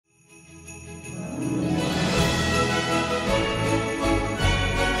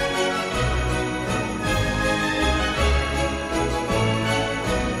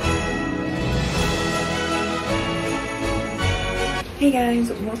Hey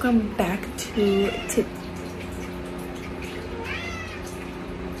guys, welcome back to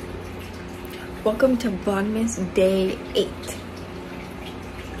Vlogmas day 8.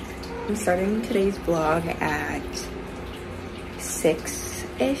 I'm starting today's vlog at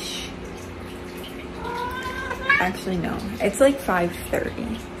 6-ish. Actually no, it's like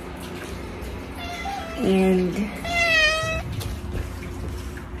 5:30. And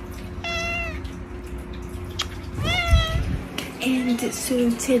so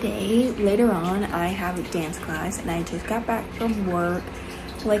today, later on, I have a dance class, and I just got back from work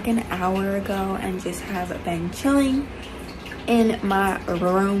like an hour ago and just have been chilling in my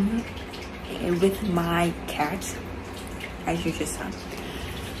room with my cat, as you just saw,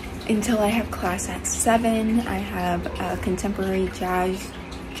 until I have class at 7. I have a contemporary jazz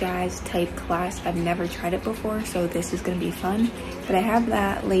type class. I've never tried it before, so this is gonna be fun. But I have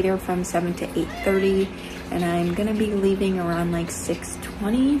that later from 7 to 8:30, and I'm gonna be leaving around like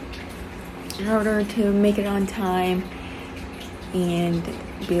 6:20 in order to make it on time and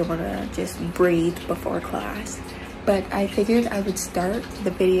be able to just breathe before class. But I figured I would start the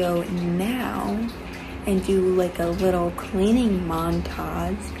video now and do like a little cleaning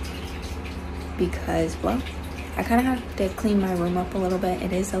montage because, well, I kind of have to clean my room up a little bit.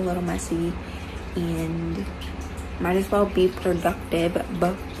 It is a little messy and might as well be productive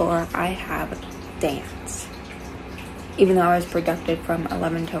before I have dance. Even though I was productive from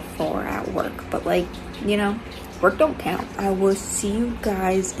 11 to 4 at work, but like, you know, work don't count. I will see you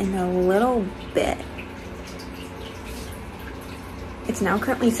guys in a little bit. It's now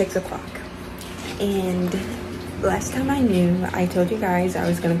currently 6 o'clock, and last time I knew, I told you guys I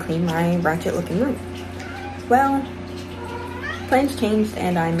was gonna clean my ratchet looking room. Well, plans changed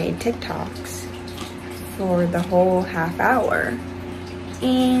and I made TikToks for the whole half hour.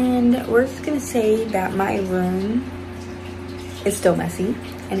 And we're just gonna say that my room is still messy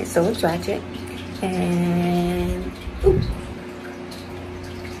and it still looks ratchet. And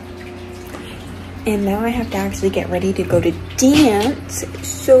now I have to actually get ready to go to dance.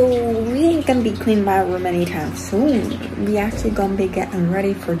 So we ain't gonna be cleaning my room anytime soon. We actually gonna be getting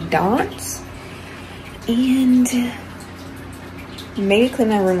ready for dance. And maybe clean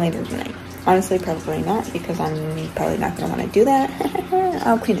my room later tonight. Honestly, probably not, because I'm probably not gonna want to do that.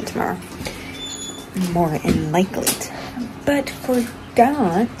 I'll clean it tomorrow, more than likely. But for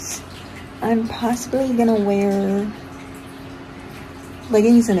dance, I'm possibly gonna wear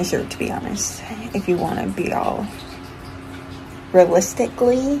leggings and a shirt, to be honest. If you want to be all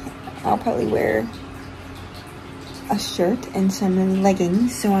realistically, I'll probably wear a shirt and some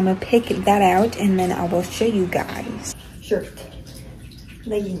leggings. So I'm gonna pick that out and then I will show you guys. Shirt,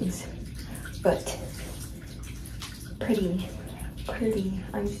 leggings, but pretty.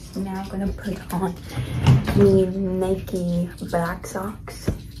 I'm just now gonna put on the Nike black socks,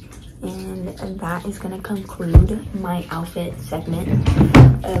 and that is gonna conclude my outfit segment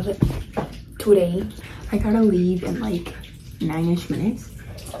of today. I gotta leave in like 9-ish minutes,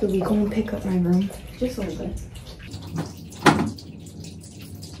 so we gonna pick up my room just a little bit.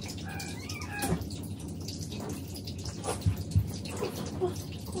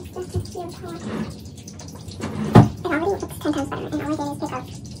 It's 10 times better, and all I did is pick up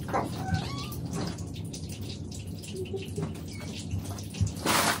clothes.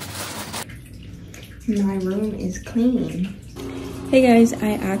 My room is clean. Hey guys,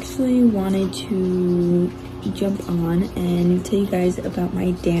 I actually wanted to jump on and tell you guys about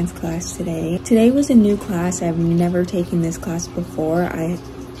my dance class today. Today was a new class. I've never taken this class before. I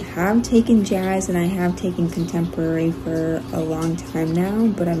have taken jazz and I have taken contemporary for a long time now,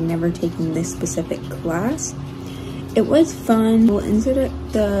 but I've never taken this specific class. It was fun. We'll insert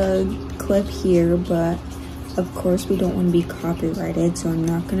the clip here, but of course we don't want to be copyrighted, so I'm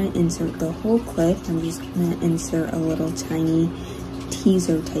not going to insert the whole clip. I'm just going to insert a little tiny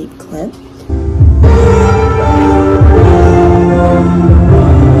teaser type clip.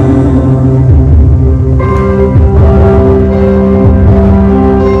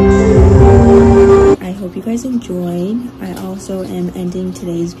 You guys enjoyed. I also am ending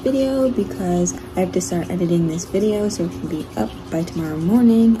today's video because I have to start editing this video so it can be up by tomorrow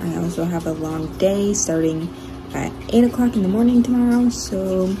morning. I also have a long day starting at 8 o'clock in the morning tomorrow,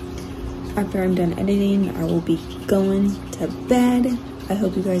 so after I'm done editing, I will be going to bed. I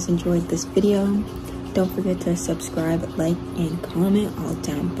hope you guys enjoyed this video. Don't forget to subscribe, like, and comment all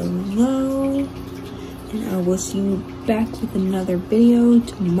down below. And I will see you back with another video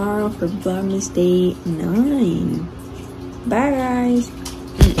tomorrow for Vlogmas day 9. Bye guys.